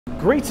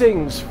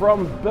Greetings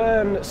from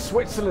Bern,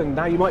 Switzerland.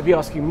 Now you might be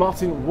asking,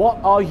 Martin, what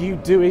are you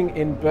doing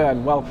in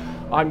Bern? Well,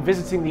 I'm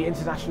visiting the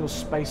International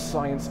Space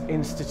Science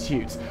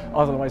Institute,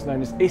 otherwise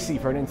known as ISSI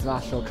for an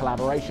international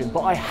collaboration. But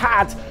I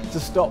had to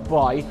stop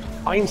by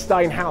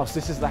Einstein House.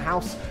 This is the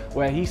house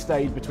where he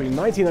stayed between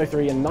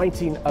 1903 and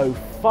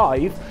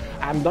 1905.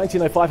 And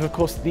 1905, of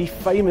course, the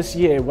famous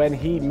year when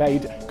he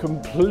made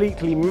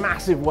completely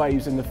massive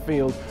waves in the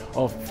field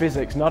of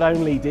physics. Not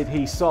only did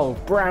he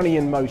solve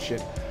Brownian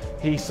motion,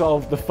 he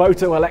solved the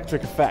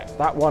photoelectric effect,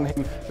 that won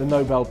him the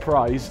Nobel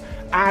Prize,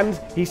 and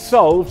he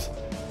solved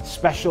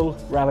special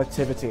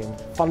relativity and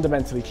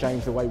fundamentally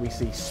changed the way we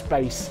see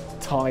space,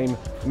 time,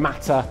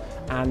 matter,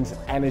 and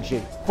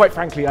energy. Quite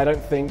frankly, I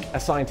don't think a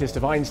scientist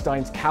of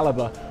Einstein's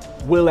caliber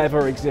will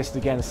ever exist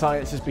again.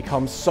 Science has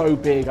become so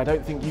big, I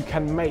don't think you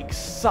can make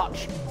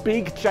such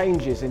big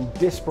changes in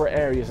disparate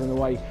areas in the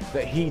way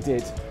that he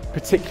did,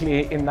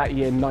 particularly in that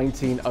year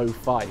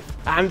 1905.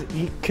 And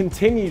he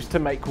continues to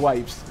make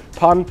waves,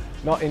 pun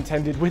not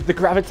intended, with the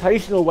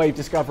gravitational wave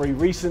discovery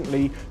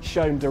recently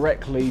shown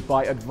directly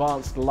by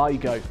Advanced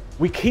LIGO.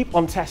 We keep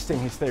on testing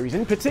his theories,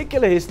 in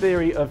particular his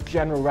theory of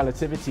general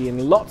relativity,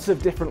 in lots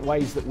of different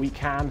ways that we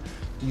can,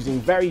 using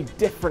very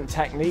different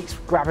techniques.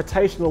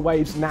 Gravitational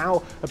waves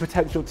now a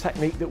potential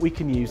technique that we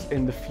can use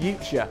in the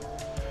future.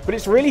 But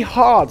it's really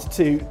hard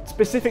to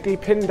specifically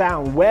pin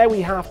down where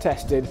we have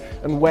tested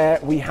and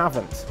where we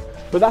haven't.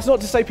 But that's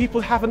not to say people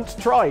haven't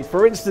tried.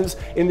 For instance,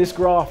 in this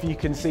graph you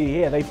can see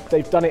here,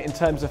 they've done it in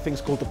terms of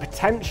things called the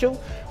potential,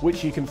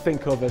 which you can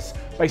think of as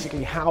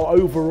basically how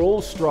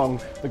overall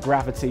strong the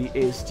gravity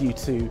is due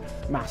to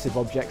massive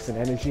objects and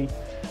energy.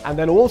 And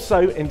then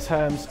also in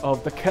terms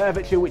of the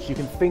curvature, which you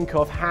can think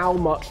of how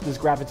much does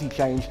gravity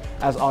change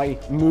as I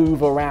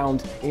move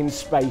around in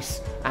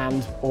space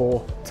and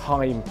or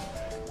time.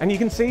 And you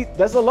can see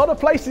there's a lot of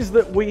places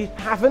that we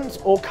haven't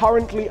or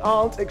currently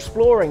aren't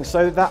exploring,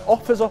 so that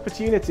offers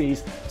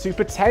opportunities to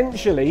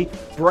potentially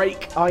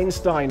break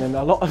Einstein. And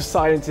a lot of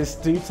scientists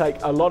do take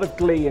a lot of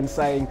glee in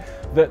saying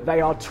that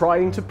they are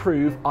trying to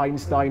prove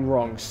Einstein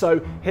wrong.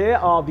 So here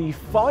are the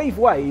 5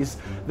 ways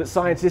that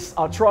scientists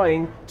are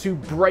trying to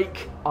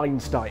break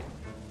Einstein.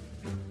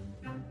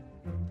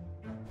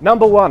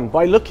 Number 1,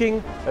 by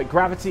looking at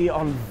gravity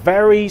on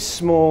very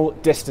small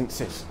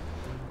distances.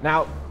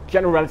 Now,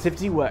 general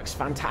relativity works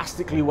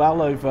fantastically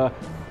well over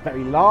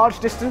very large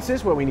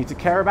distances where we need to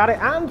care about it,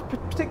 and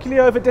particularly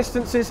over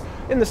distances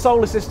in the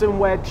solar system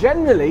where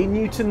generally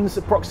Newton's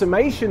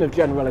approximation of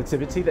general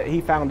relativity that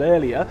he found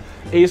earlier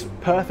is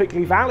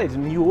perfectly valid.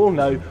 And you all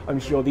know, I'm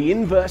sure, the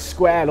inverse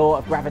square law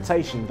of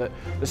gravitation, that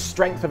the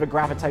strength of a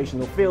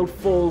gravitational field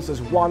falls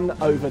as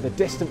 1 over the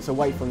distance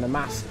away from the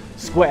mass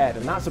squared,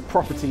 and that's a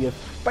property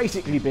of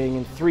basically being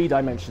in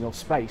 3-dimensional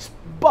space.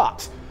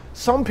 But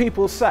some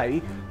people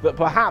say that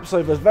perhaps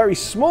over very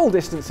small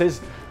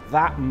distances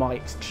that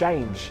might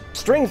change.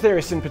 String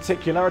theorists in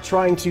particular are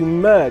trying to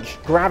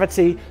merge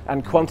gravity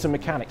and quantum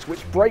mechanics,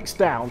 which breaks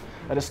down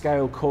at a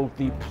scale called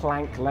the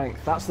Planck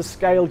Length. That's the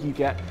scale you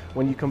get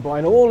when you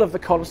combine all of the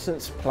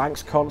constants,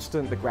 Planck's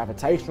constant, the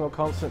gravitational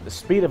constant, the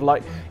speed of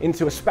light,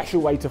 into a special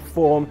way to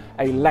form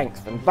a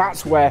length. And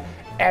that's where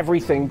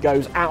everything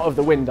goes out of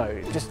the window.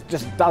 It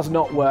just does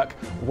not work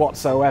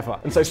whatsoever.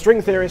 And so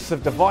string theorists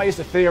have devised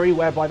a theory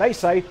whereby they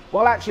say,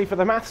 well, actually, for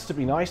the maths to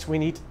be nice, we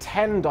need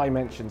 10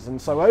 dimensions.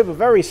 And so over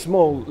very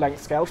small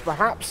length scales,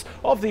 perhaps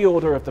of the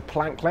order of the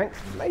Planck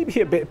length,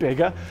 maybe a bit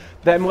bigger,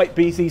 there might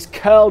be these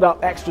curled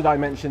up extra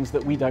dimensions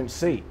that we don't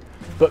see.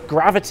 But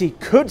gravity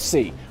could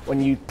see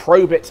when you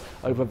probe it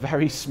over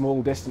very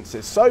small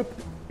distances. So,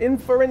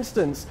 for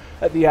instance,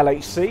 at the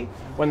LHC,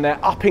 when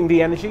they're upping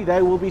the energy,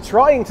 they will be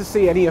trying to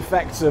see any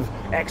effects of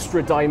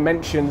extra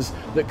dimensions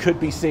that could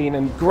be seen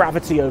in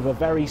gravity over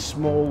very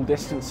small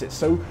distances.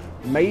 So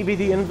maybe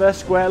the inverse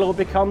square law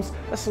becomes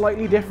a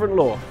slightly different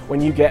law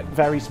when you get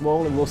very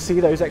small, and we'll see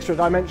those extra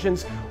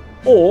dimensions,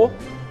 or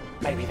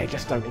maybe they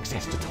just don't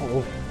exist at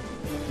all.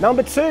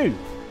 Number 2.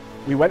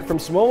 We went from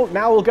small,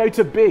 now we'll go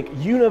to big,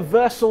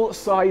 universal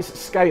size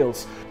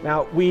scales.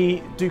 Now,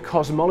 we do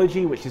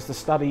cosmology, which is the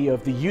study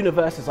of the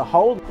universe as a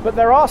whole, but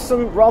there are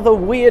some rather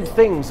weird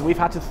things we've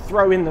had to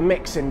throw in the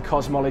mix in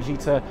cosmology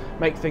to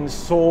make things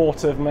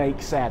sort of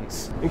make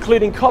sense,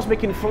 including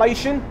cosmic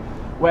inflation,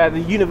 where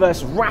the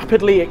universe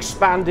rapidly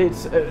expanded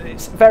at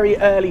its very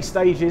early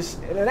stages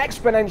in an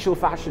exponential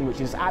fashion,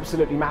 which is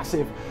absolutely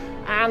massive,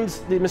 and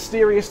the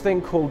mysterious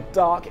thing called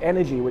dark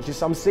energy, which is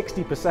some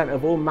 60%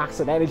 of all mass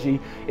and energy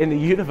in the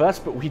universe,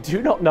 but we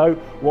do not know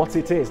what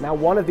it is. Now,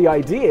 one of the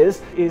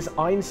ideas is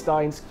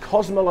Einstein's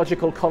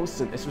cosmological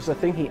constant. This was a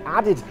thing he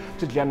added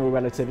to general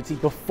relativity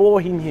before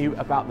he knew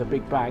about the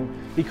Big Bang.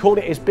 He called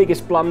it his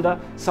biggest blunder.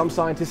 Some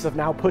scientists have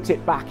now put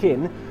it back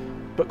in,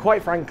 but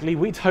quite frankly,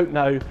 we don't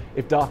know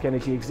if dark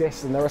energy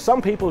exists, and there are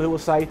some people who will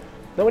say,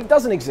 no, it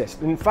doesn't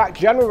exist. In fact,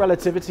 general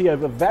relativity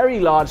over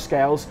very large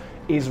scales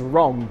is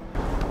wrong.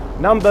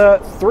 Number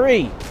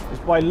 3 is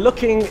by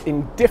looking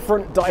in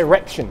different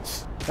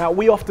directions. Now,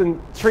 we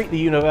often treat the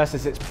universe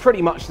as it's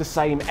pretty much the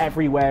same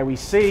everywhere we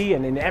see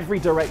and in every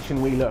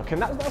direction we look.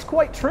 And that's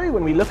quite true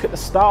when we look at the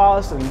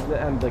stars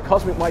and the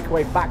cosmic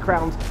microwave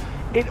background.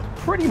 It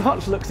pretty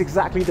much looks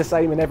exactly the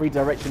same in every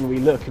direction we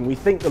look, and we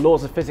think the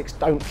laws of physics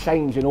don't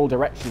change in all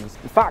directions.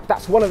 In fact,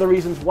 that's one of the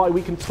reasons why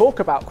we can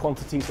talk about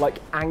quantities like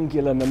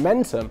angular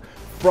momentum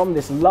from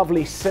this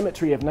lovely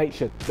symmetry of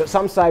nature that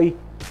some say,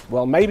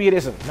 well, maybe it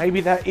isn't. Maybe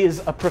there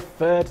is a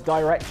preferred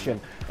direction.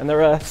 And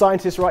there are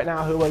scientists right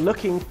now who are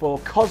looking for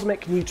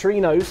cosmic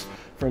neutrinos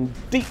from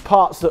deep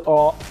parts that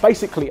are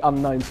basically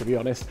unknown, to be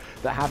honest,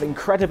 that have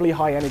incredibly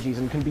high energies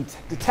and can be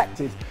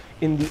detected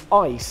in the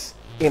ice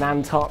in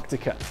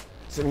Antarctica.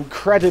 It's an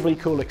incredibly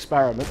cool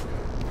experiment.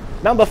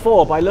 Number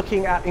 4, by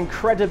looking at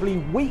incredibly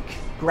weak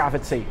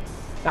gravity.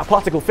 Now,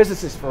 particle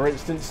physicists, for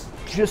instance,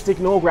 just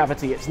ignore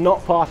gravity. It's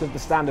not part of the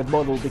standard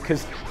model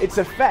because its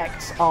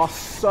effects are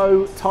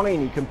so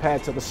tiny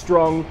compared to the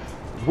strong,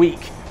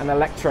 weak, and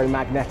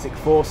electromagnetic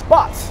force.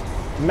 But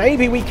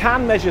maybe we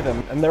can measure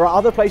them, and there are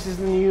other places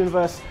in the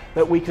universe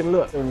that we can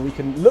look, and we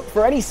can look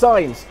for any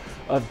signs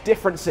of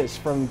differences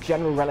from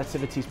general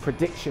relativity's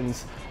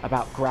predictions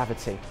about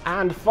gravity.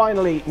 And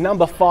finally,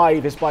 number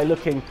 5 is by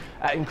looking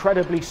at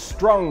incredibly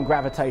strong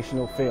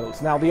gravitational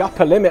fields. Now, the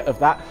upper limit of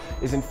that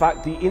is in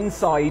fact the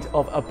inside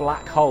of a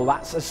black hole.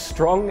 That's as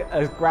strong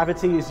as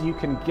gravity as you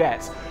can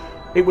get.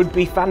 It would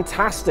be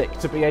fantastic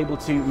to be able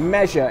to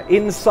measure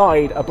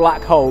inside a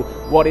black hole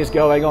what is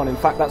going on. In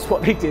fact, that's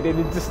what they did in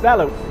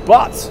Interstellar.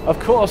 But, of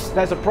course,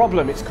 there's a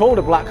problem. It's called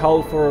a black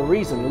hole for a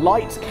reason.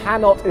 Light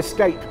cannot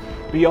escape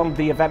beyond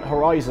the event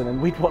horizon, and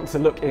we'd want to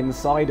look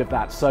inside of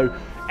that. So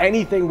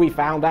anything we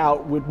found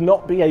out would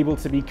not be able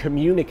to be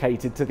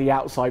communicated to the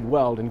outside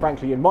world. And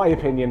frankly, in my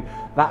opinion,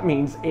 that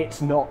means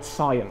it's not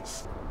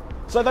science.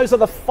 So those are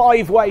the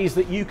 5 ways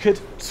that you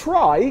could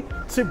try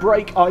to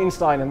break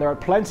Einstein, and there are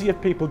plenty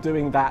of people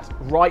doing that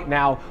right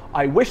now.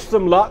 I wish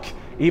them luck,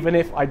 even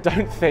if I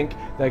don't think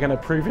they're going to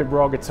prove him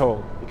wrong at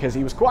all, because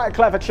he was quite a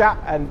clever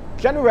chap, and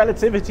general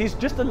relativity is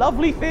just a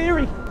lovely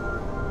theory.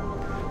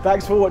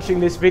 Thanks for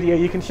watching this video.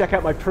 You can check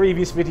out my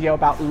previous video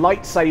about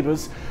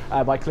lightsabers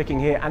by clicking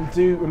here, and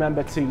do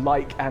remember to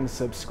like and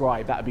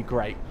subscribe. That would be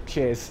great.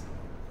 Cheers.